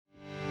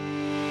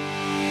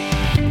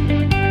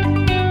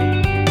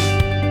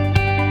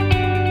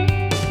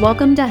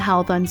Welcome to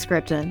Health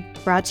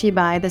Unscripted, brought to you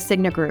by the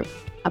Cigna Group,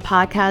 a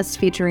podcast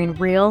featuring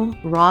real,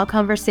 raw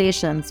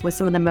conversations with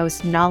some of the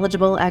most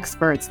knowledgeable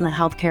experts in the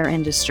healthcare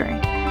industry.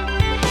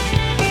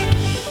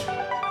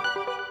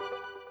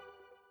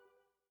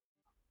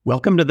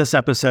 Welcome to this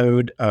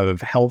episode of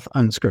Health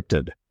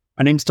Unscripted.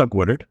 My name's Doug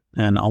Woodard,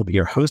 and I'll be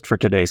your host for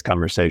today's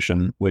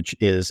conversation, which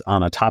is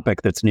on a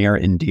topic that's near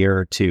and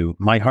dear to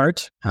my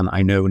heart, and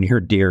I know near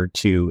and dear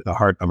to the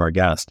heart of our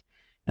guest,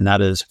 and that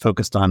is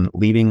focused on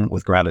leading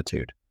with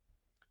gratitude.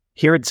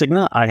 Here at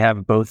Cigna, I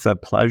have both the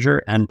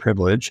pleasure and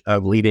privilege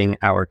of leading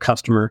our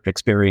customer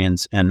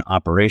experience and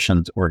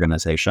operations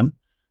organization.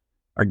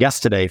 Our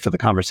guest today for the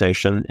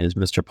conversation is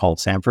Mr. Paul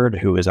Sanford,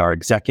 who is our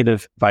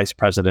Executive Vice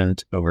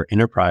President over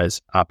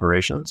Enterprise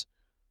Operations.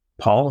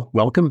 Paul,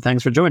 welcome.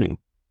 Thanks for joining.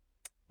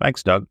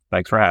 Thanks, Doug.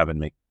 Thanks for having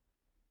me.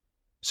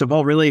 So,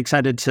 Paul, really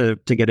excited to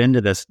get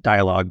into this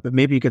dialogue, but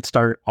maybe you could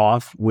start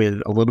off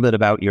with a little bit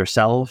about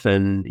yourself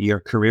and your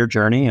career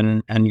journey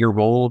and your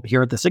role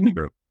here at the Cigna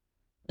Group.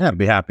 Yeah, I'd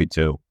be happy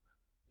to.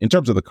 In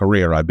terms of the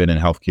career, I've been in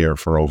healthcare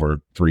for over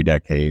 3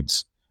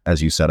 decades.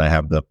 As you said, I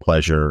have the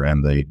pleasure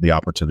and the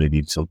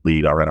opportunity to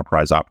lead our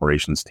enterprise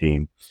operations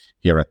team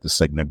here at the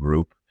Cigna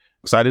Group.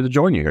 Excited to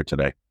join you here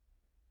today.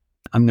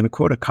 I'm going to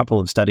quote a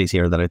couple of studies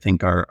here that I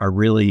think are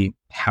really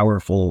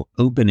powerful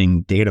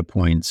opening data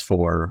points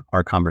for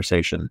our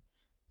conversation.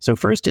 So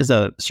first is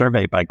a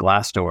survey by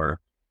Glassdoor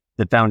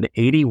that found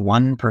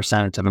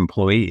 81% of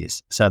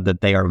employees said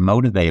that they are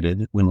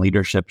motivated when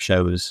leadership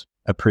shows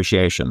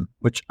appreciation,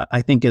 which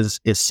I think is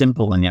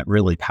simple and yet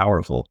really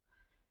powerful.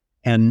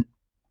 And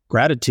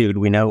gratitude,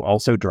 we know,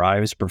 also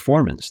drives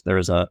performance.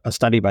 There's a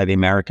study by the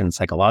American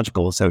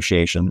Psychological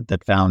Association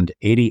that found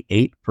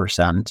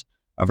 88%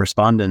 of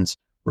respondents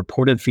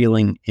reported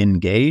feeling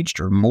engaged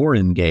or more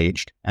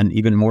engaged and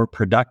even more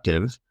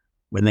productive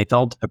when they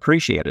felt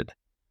appreciated.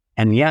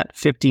 And yet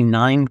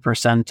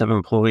 59% of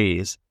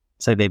employees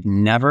say they've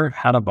never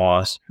had a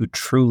boss who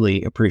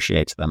truly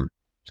appreciates them.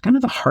 It's kind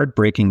of a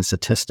heartbreaking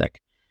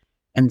statistic.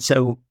 And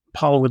so,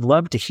 Paul, would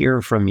love to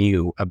hear from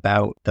you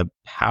about the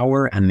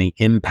power and the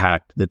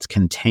impact that's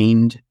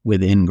contained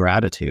within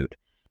gratitude.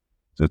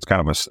 So it's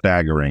kind of a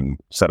staggering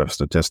set of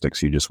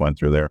statistics you just went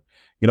through there.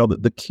 You know,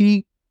 the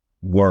key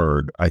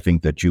word I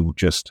think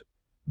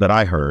that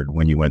I heard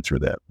when you went through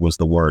that was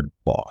the word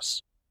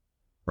boss,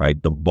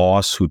 right? The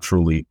boss who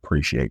truly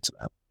appreciates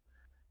them.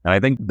 And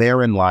I think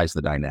therein lies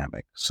the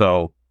dynamic.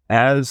 So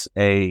as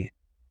a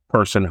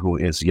person who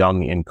is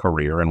young in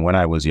career, and when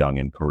I was young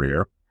in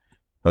career,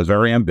 I was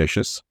very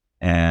ambitious,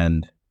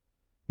 and,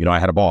 I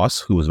had a boss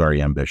who was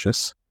very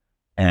ambitious,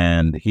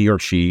 and he or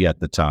she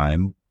at the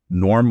time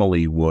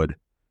normally would,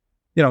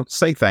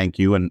 say thank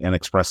you and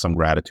express some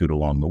gratitude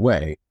along the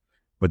way,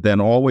 but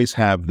then always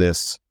have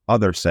this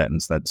other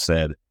sentence that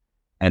said,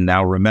 and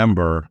now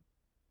remember,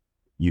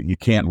 you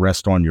can't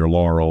rest on your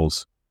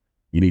laurels.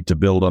 You need to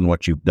build on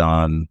what you've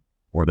done,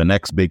 or the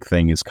next big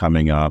thing is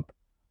coming up,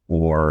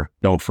 or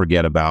don't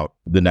forget about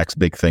the next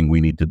big thing we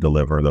need to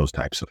deliver, those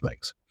types of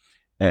things.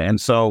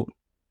 And so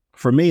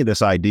for me,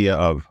 this idea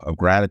of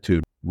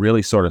gratitude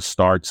really sort of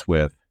starts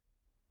with,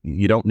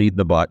 you don't need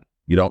the but,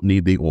 you don't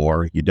need the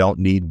or, you don't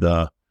need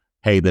the,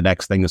 hey, the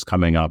next thing is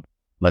coming up.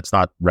 Let's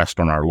not rest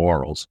on our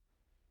laurels.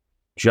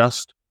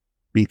 Just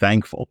be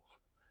thankful.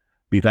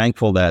 Be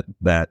thankful that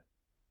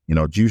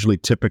it's usually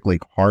typically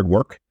hard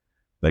work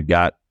that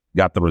got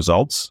the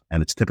results,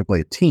 and it's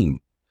typically a team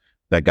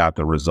that got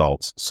the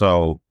results.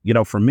 So,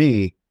 for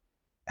me,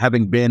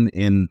 having been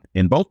in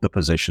both the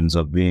positions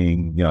of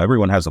being,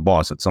 everyone has a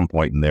boss at some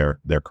point in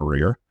their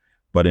career,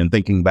 but in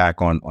thinking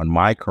back on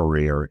my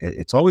career,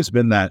 it's always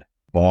been that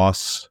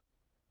boss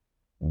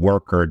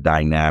worker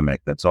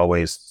dynamic that's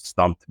always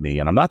stumped me.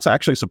 And I'm not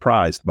actually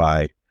surprised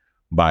by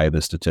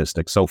the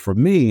statistics. So for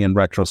me, in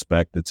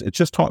retrospect, it's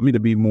just taught me to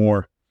be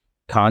more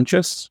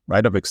conscious,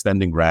 right, of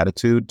extending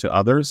gratitude to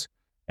others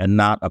and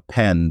not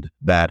append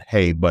that,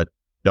 hey, but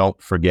don't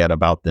forget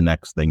about the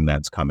next thing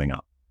that's coming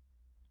up.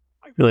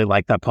 Really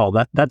like that,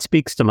 Paul. That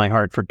speaks to my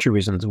heart for 2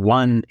 reasons.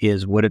 One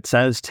is what it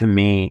says to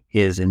me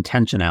is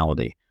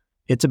intentionality.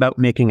 It's about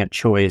making a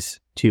choice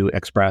to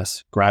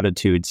express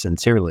gratitude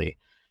sincerely.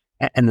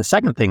 And the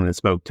second thing that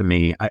spoke to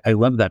me, I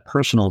love that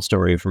personal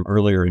story from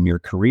earlier in your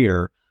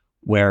career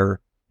where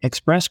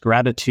express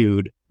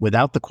gratitude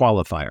without the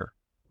qualifier.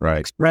 Right.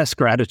 Express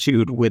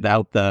gratitude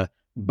without the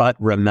but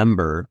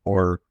remember,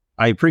 or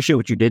I appreciate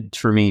what you did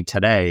for me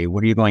today.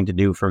 What are you going to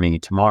do for me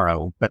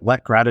tomorrow? But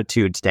let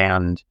gratitude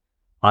stand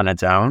on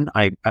its own.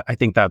 I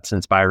think that's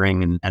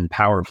inspiring and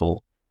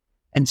powerful.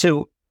 And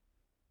so,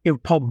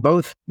 Paul,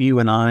 both you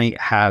and I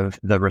have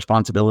the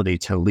responsibility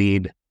to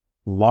lead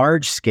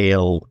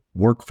large-scale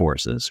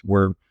workforces.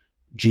 We're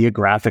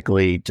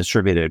geographically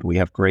distributed. We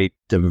have great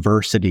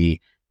diversity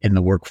in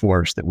the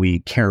workforce that we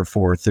care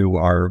for through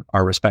our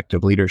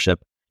respective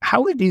leadership.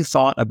 How have you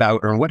thought about,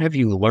 or what have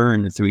you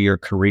learned through your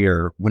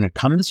career when it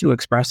comes to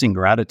expressing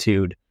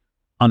gratitude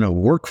on a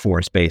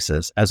workforce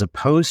basis as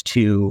opposed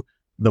to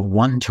the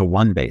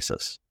one-to-one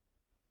basis?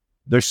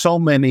 there's so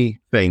many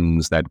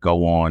things that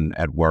go on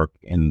at work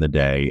in the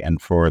day.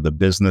 And for the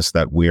business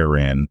that we're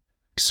in,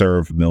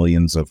 serve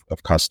millions of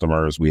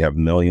customers. We have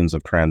millions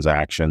of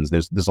transactions.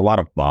 There's a lot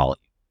of volume.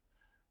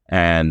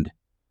 And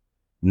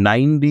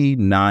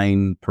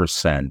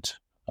 99%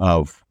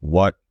 of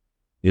what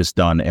is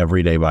done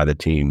every day by the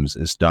teams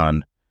is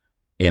done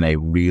in a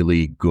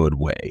really good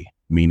way,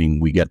 meaning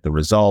we get the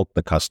result,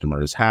 the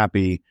customer is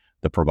happy,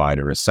 the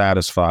provider is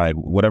satisfied,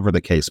 whatever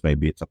the case may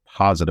be, it's a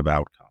positive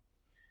outcome.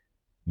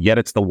 Yet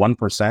it's the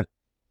 1%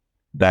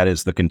 that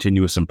is the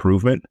continuous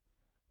improvement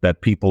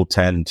that people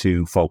tend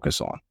to focus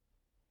on,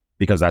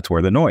 because that's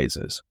where the noise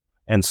is.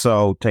 And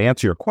so to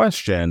answer your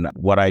question,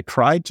 what I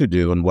tried to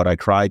do and what I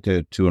tried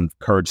to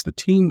encourage the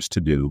teams to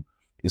do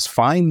is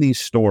find these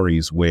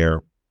stories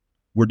where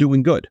we're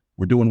doing good,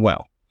 we're doing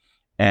well,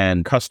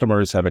 and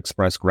customers have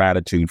expressed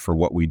gratitude for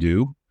what we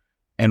do,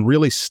 and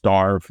really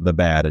starve the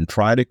bad and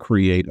try to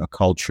create a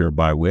culture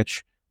by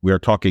which we are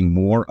talking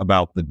more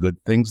about the good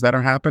things that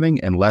are happening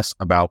and less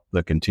about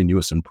the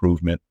continuous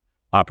improvement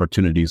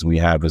opportunities we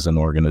have as an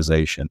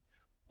organization.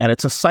 And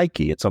it's a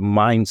psyche, it's a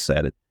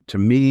mindset. To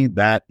me,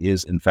 that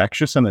is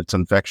infectious, and it's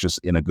infectious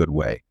in a good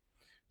way.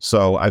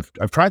 So I've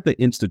tried to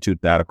institute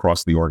that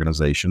across the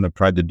organization. I've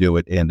tried to do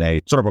it in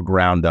a sort of a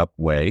ground up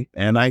way,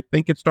 and I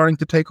think it's starting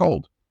to take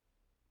hold.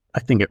 I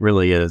think it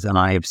really is. And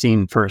I have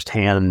seen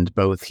firsthand,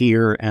 both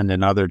here and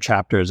in other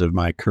chapters of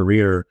my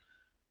career,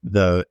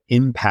 the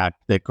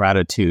impact that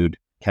gratitude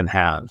can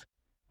have.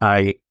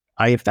 I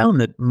have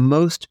found that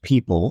most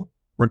people,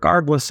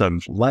 regardless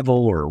of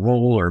level or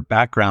role or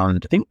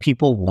background, I think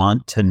people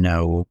want to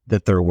know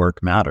that their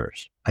work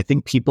matters. I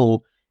think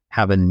people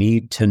have a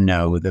need to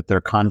know that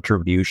their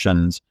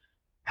contributions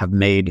have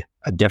made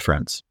a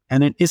difference.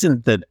 And it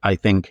isn't that I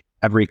think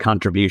every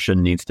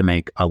contribution needs to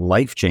make a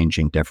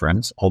life-changing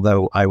difference,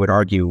 although I would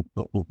argue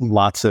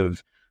lots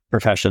of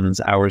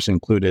professions, ours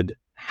included,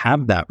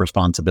 have that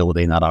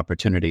responsibility and that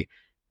opportunity.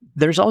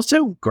 There's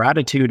also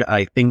gratitude,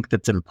 I think,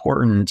 that's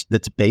important,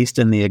 that's based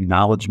in the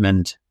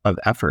acknowledgement of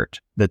effort,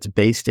 that's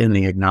based in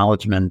the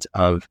acknowledgement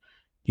of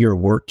your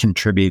work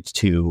contributes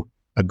to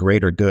a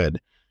greater good.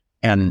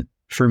 And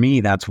for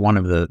me, that's one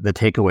of the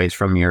takeaways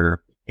from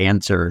your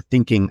answer,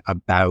 thinking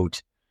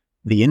about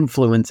the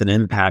influence and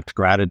impact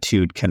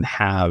gratitude can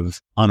have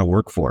on a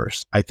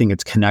workforce. I think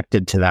it's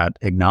connected to that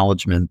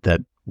acknowledgement that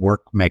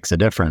work makes a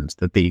difference,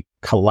 that the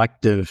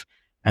collective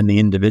and the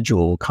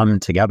individual come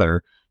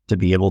together to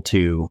be able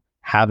to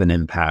have an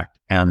impact,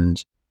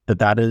 and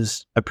that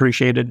is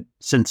appreciated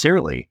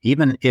sincerely.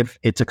 Even if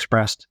it's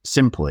expressed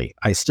simply,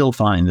 I still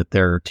find that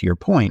there, to your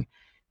point,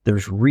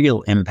 there's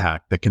real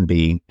impact that can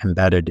be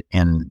embedded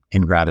in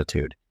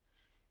gratitude.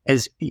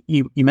 As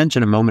you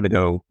mentioned a moment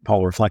ago,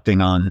 Paul,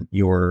 reflecting on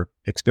your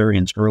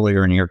experience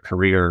earlier in your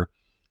career,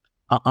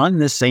 on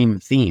this same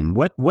theme,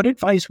 what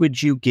advice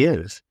would you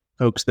give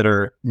folks that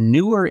are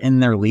newer in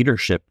their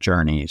leadership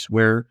journeys,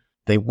 where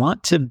they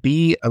want to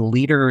be a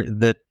leader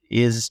that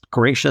is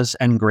gracious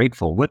and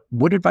grateful?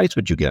 What advice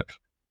would you give?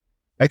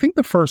 I think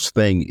the first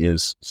thing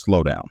is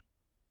slow down.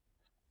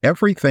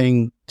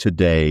 Everything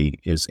today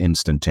is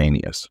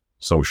instantaneous.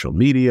 Social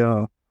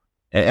media,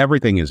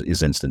 everything is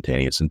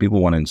instantaneous, and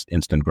people want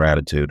instant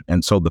gratitude.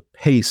 And so the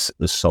pace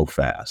is so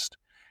fast.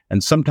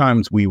 And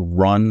sometimes we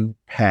run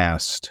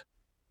past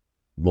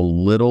the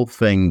little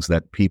things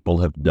that people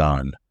have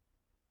done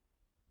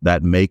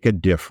that make a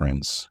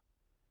difference.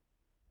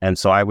 And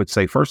so I would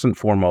say, first and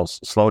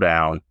foremost, slow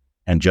down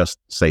and just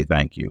say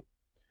thank you.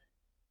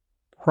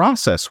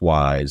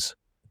 Process-wise,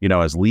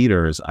 as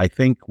leaders, I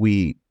think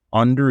we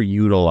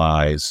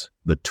underutilize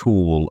the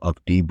tool of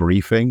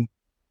debriefing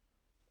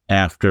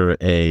after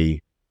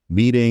a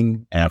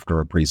meeting,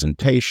 after a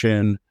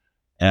presentation,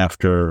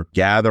 after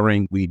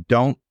gathering. We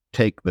don't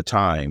take the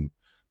time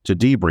to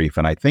debrief.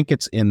 And I think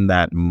it's in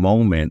that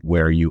moment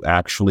where you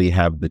actually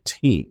have the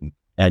team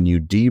and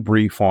you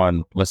debrief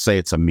on, let's say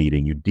it's a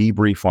meeting, you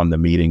debrief on the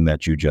meeting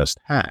that you just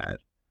had.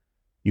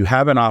 You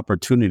have an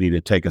opportunity to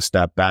take a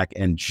step back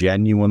and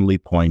genuinely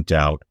point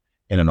out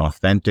in an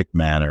authentic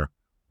manner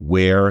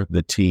where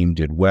the team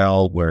did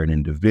well, where an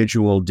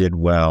individual did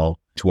well,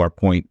 to our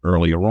point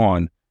earlier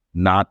on,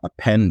 not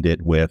append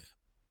it with,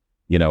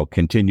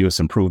 continuous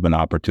improvement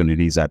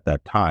opportunities at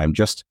that time.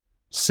 Just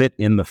sit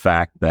in the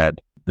fact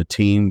that the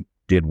team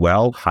did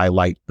well,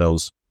 highlight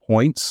those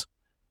points,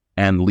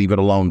 and leave it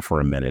alone for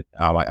a minute.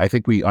 I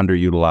think we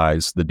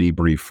underutilize the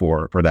debrief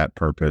for that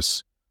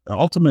purpose.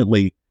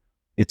 Ultimately,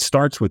 it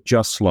starts with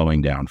just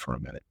slowing down for a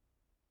minute.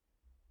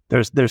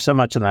 There's so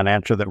much in that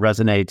answer that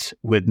resonates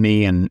with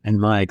me and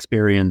my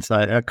experience.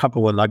 A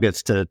couple of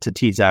nuggets to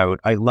tease out.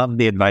 I love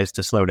the advice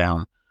to slow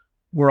down.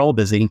 We're all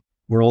busy.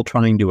 We're all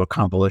trying to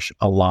accomplish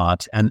a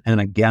lot. And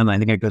again, I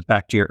think it goes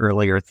back to your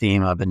earlier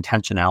theme of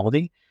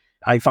intentionality.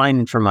 I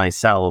find for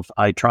myself,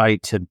 I try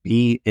to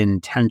be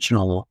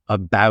intentional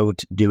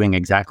about doing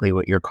exactly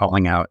what you're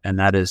calling out. And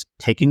that is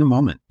taking a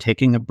moment,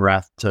 taking a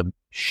breath to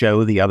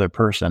show the other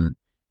person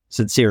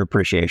sincere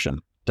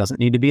appreciation. Doesn't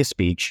need to be a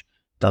speech.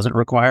 doesn't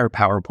require a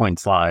PowerPoint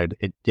slide.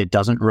 It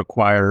doesn't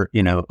require,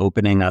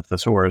 opening a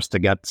thesaurus to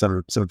get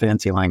some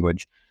fancy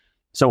language.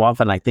 So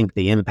often I think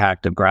the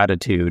impact of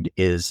gratitude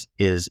is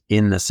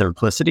in the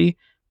simplicity.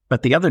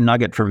 But the other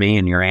nugget for me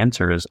in your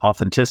answer is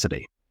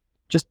authenticity.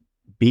 Just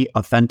be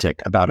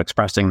authentic about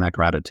expressing that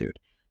gratitude.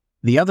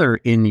 The other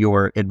in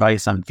your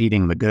advice on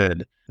feeding the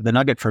good, the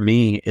nugget for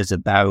me is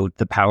about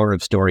the power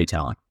of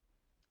storytelling.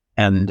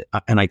 And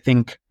I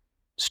think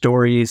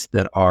stories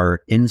that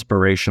are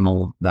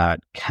inspirational, that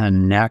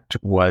connect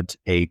what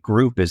a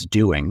group is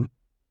doing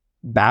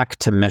back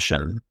to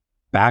mission,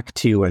 back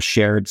to a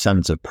shared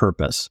sense of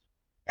purpose,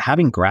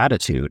 having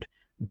gratitude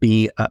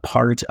be a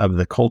part of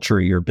the culture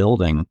you're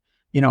building.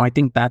 I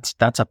think that's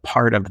a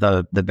part of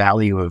the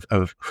value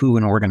of who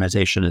an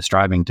organization is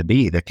striving to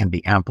be that can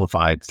be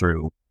amplified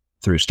through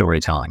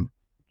storytelling.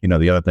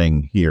 The other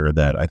thing here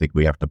that I think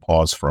we have to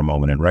pause for a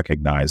moment and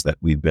recognize that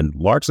we've been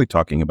largely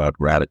talking about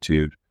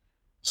gratitude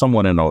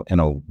somewhat in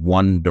a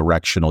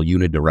one-directional,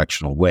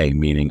 unidirectional way,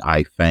 meaning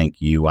I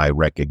thank you, I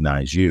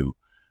recognize you.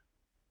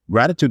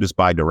 Gratitude is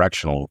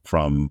bidirectional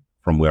from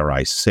where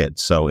I sit.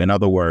 So in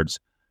other words,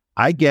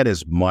 I get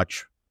as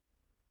much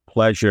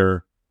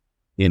pleasure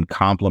in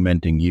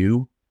complimenting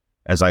you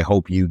as I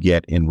hope you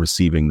get in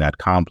receiving that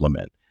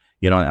compliment.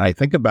 And I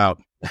think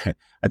about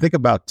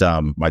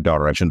my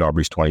daughter. I mentioned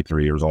Aubrey's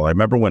 23 years old. I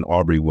remember when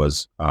Aubrey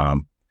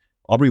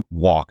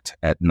walked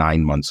at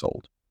 9 months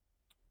old.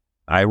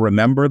 I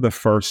remember the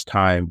first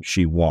time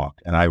she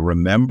walked, and I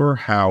remember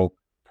how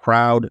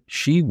proud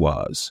she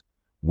was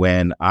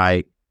when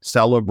I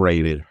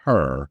celebrated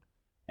her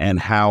and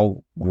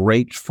how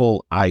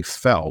grateful I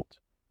felt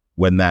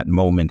when that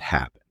moment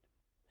happened.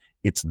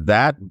 It's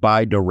that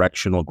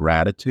bidirectional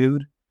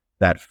gratitude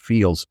that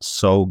feels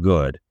so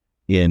good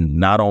in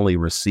not only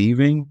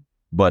receiving,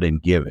 but in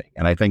giving.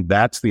 And I think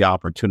that's the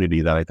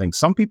opportunity that I think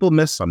some people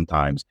miss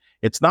sometimes.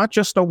 It's not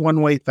just a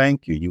one-way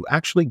thank you. You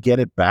actually get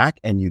it back,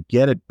 and you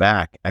get it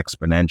back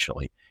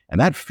exponentially.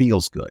 And that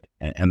feels good.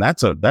 And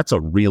that's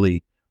a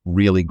really,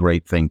 really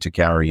great thing to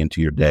carry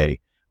into your day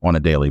on a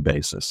daily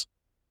basis.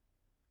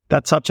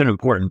 That's such an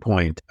important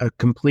point.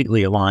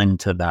 Completely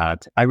aligned to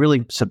that. I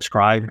really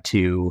subscribe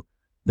to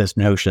this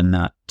notion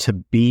that to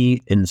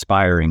be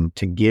inspiring,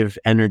 to give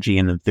energy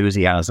and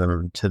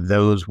enthusiasm to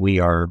those we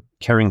are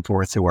caring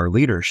for through our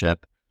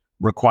leadership,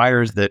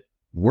 requires that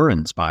we're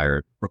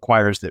inspired,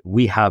 requires that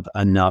we have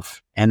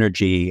enough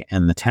energy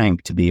in the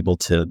tank to be able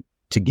to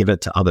give it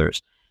to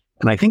others.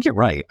 And I think you're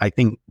right. I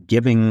think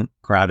giving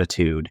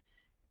gratitude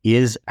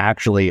is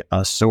actually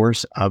a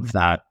source of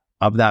that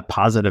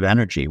positive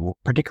energy,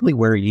 particularly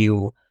where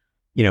in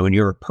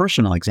your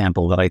personal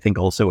example that I think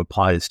also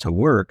applies to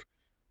work,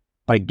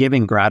 by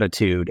giving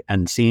gratitude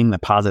and seeing the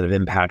positive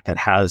impact it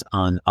has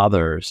on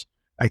others.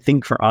 I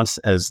think for us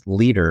as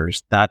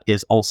leaders, that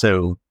is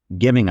also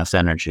giving us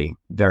energy,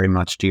 very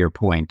much to your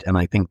point. And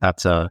I think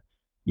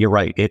you're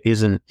right. It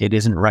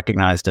isn't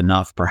recognized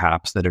enough,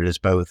 perhaps, that it is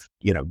both,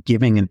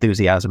 giving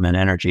enthusiasm and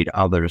energy to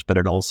others, but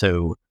it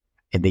also,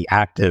 in the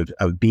act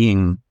of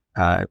being,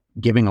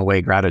 giving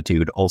away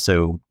gratitude,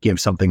 also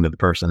gives something to the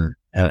person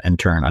in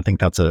turn. I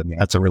think that's a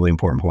really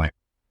important point.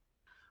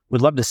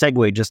 Would love to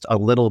segue just a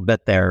little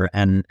bit there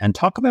and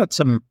talk about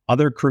some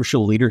other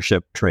crucial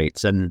leadership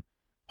traits. And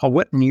Paul,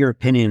 what, in your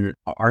opinion,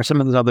 are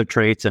some of those other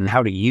traits, and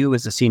how do you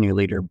as a senior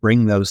leader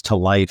bring those to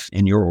life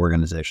in your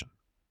organization?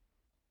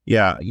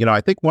 Yeah,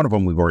 I think one of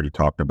them we've already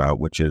talked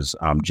about, which is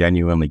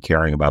genuinely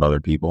caring about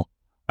other people.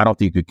 I don't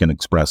think you can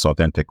express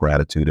authentic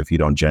gratitude if you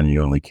don't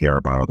genuinely care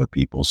about other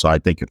people. So I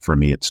think for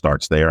me, it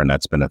starts there, and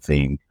that's been a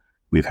theme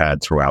we've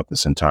had throughout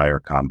this entire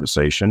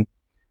conversation.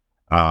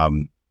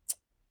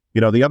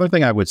 The other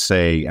thing I would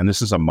say, and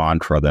this is a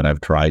mantra that I've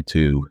tried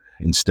to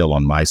instill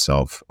on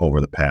myself over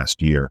the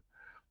past year,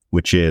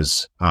 which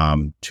is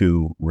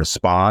to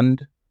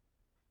respond,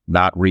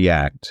 not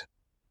react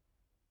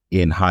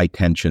in high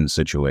tension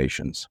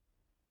situations.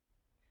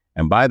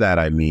 And by that,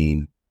 I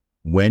mean,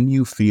 when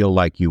you feel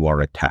like you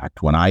are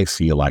attacked, when I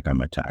feel like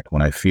I'm attacked,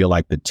 when I feel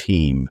like the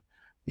team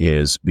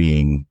is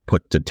being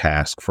put to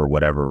task for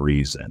whatever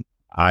reason,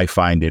 I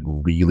find it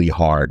really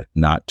hard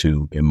not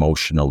to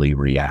emotionally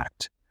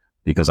react,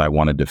 because I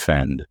want to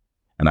defend.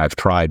 And I've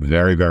tried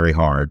very, very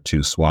hard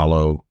to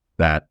swallow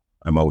that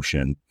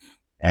emotion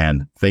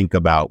and think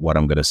about what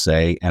I'm going to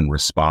say and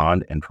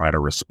respond, and try to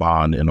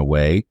respond in a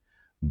way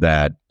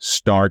that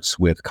starts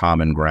with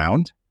common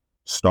ground,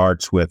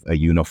 starts with a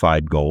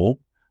unified goal,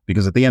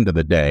 because at the end of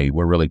the day,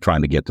 we're really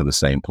trying to get to the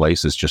same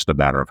place. It's just a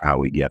matter of how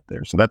we get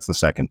there. So that's the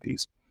second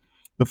piece.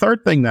 The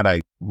third thing that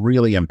I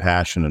really am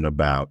passionate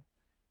about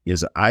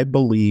is I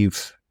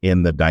believe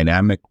in the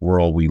dynamic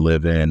world we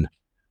live in,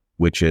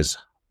 which is,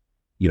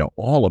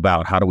 all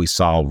about how do we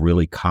solve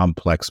really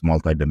complex,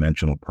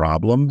 multidimensional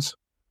problems.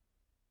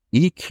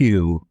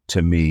 EQ,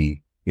 to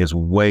me, is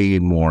way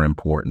more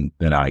important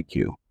than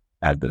IQ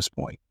at this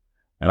point.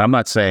 And I'm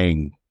not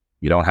saying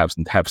you don't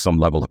have some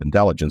level of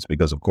intelligence,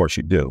 because of course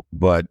you do,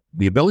 but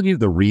the ability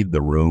to read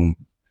the room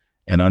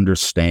and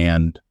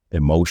understand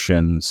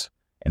emotions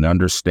and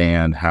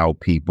understand how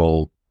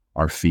people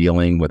are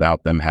feeling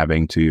without them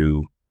having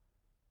to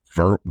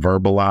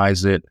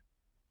verbalize it,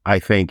 I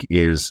think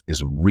is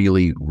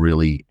really,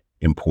 really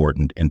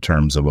important in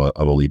terms of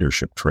a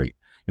leadership trait.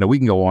 We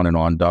can go on and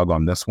on, Doug,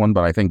 on this one,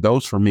 but I think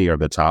those for me are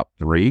the top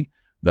three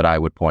that I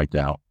would point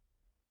out.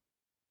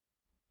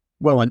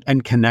 Well,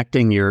 and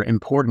connecting your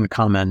important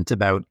comment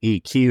about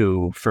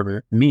EQ,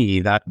 for me,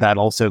 that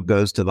also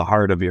goes to the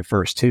heart of your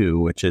first two,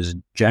 which is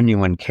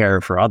genuine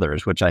care for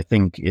others, which I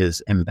think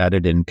is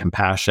embedded in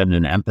compassion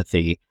and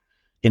empathy.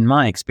 In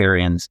my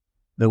experience,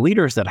 the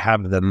leaders that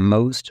have the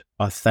most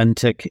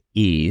authentic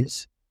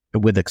ease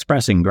with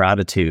expressing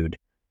gratitude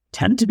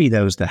tend to be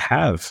those that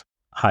have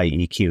high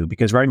EQ,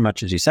 because very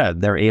much as you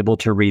said, they're able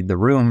to read the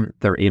room,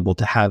 they're able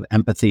to have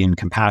empathy and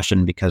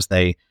compassion because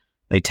they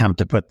attempt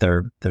to put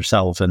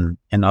themselves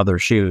in other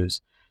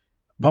shoes.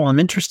 Paul, I'm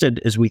interested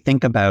as we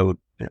think about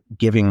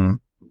giving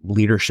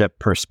leadership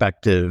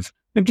perspective,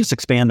 maybe just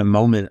expand a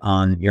moment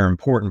on your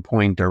important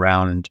point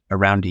around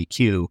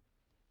EQ.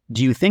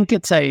 Do you think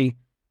it's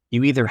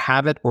you either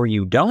have it or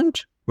you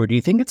don't, or do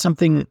you think it's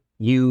something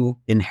you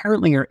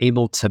inherently are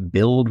able to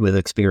build with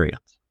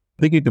experience?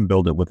 I think you can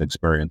build it with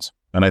experience.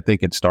 And I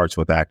think it starts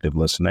with active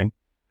listening.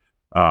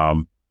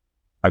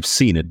 I've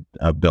seen it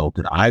built,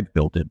 and I've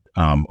built it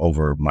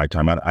over my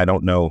time. I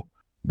don't know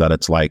that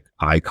it's like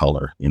eye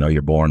color,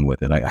 you're born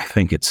with it. I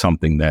think it's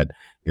something that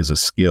is a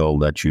skill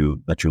that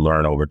you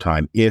learn over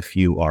time if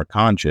you are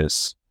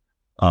conscious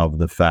of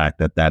the fact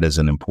that is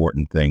an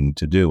important thing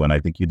to do. And I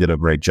think you did a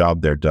great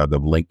job there, Doug,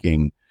 of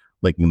linking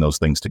those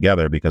things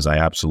together, because I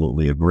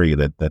absolutely agree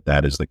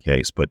that is the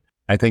case. But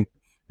I think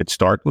it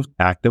starts with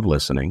active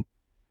listening,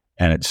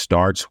 and it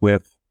starts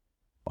with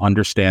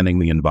understanding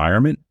the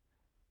environment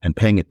and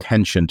paying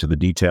attention to the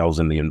details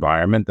in the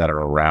environment that are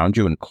around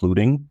you,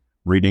 including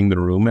reading the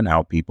room and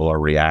how people are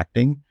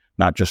reacting,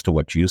 not just to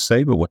what you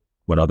say, but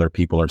what other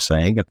people are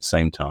saying at the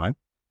same time.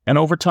 And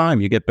over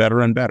time, you get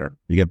better and better.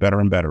 You get better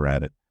and better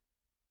at it.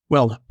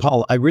 Well,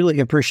 Paul, I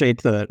really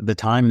appreciate the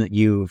time that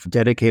you've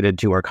dedicated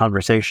to our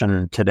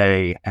conversation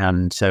today.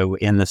 And so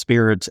in the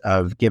spirit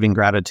of giving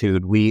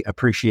gratitude, we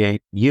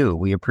appreciate you.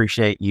 We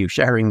appreciate you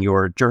sharing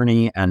your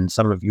journey and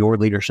some of your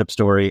leadership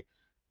story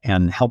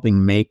and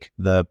helping make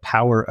the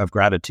power of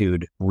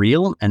gratitude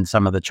real and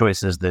some of the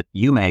choices that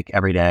you make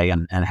every day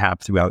and have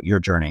throughout your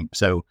journey.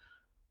 So,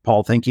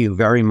 Paul, thank you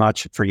very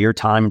much for your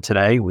time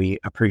today. We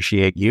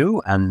appreciate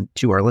you. And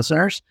to our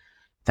listeners,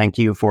 thank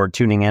you for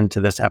tuning in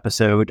to this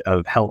episode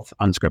of Health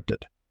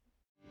Unscripted.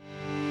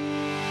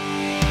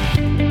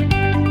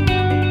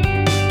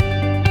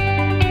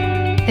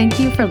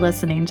 Thank you for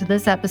listening to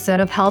this episode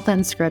of Health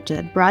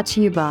Unscripted, brought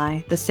to you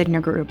by the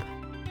Cigna Group.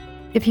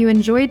 If you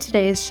enjoyed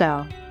today's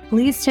show,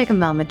 please take a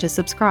moment to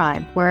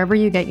subscribe wherever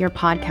you get your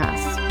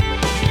podcasts.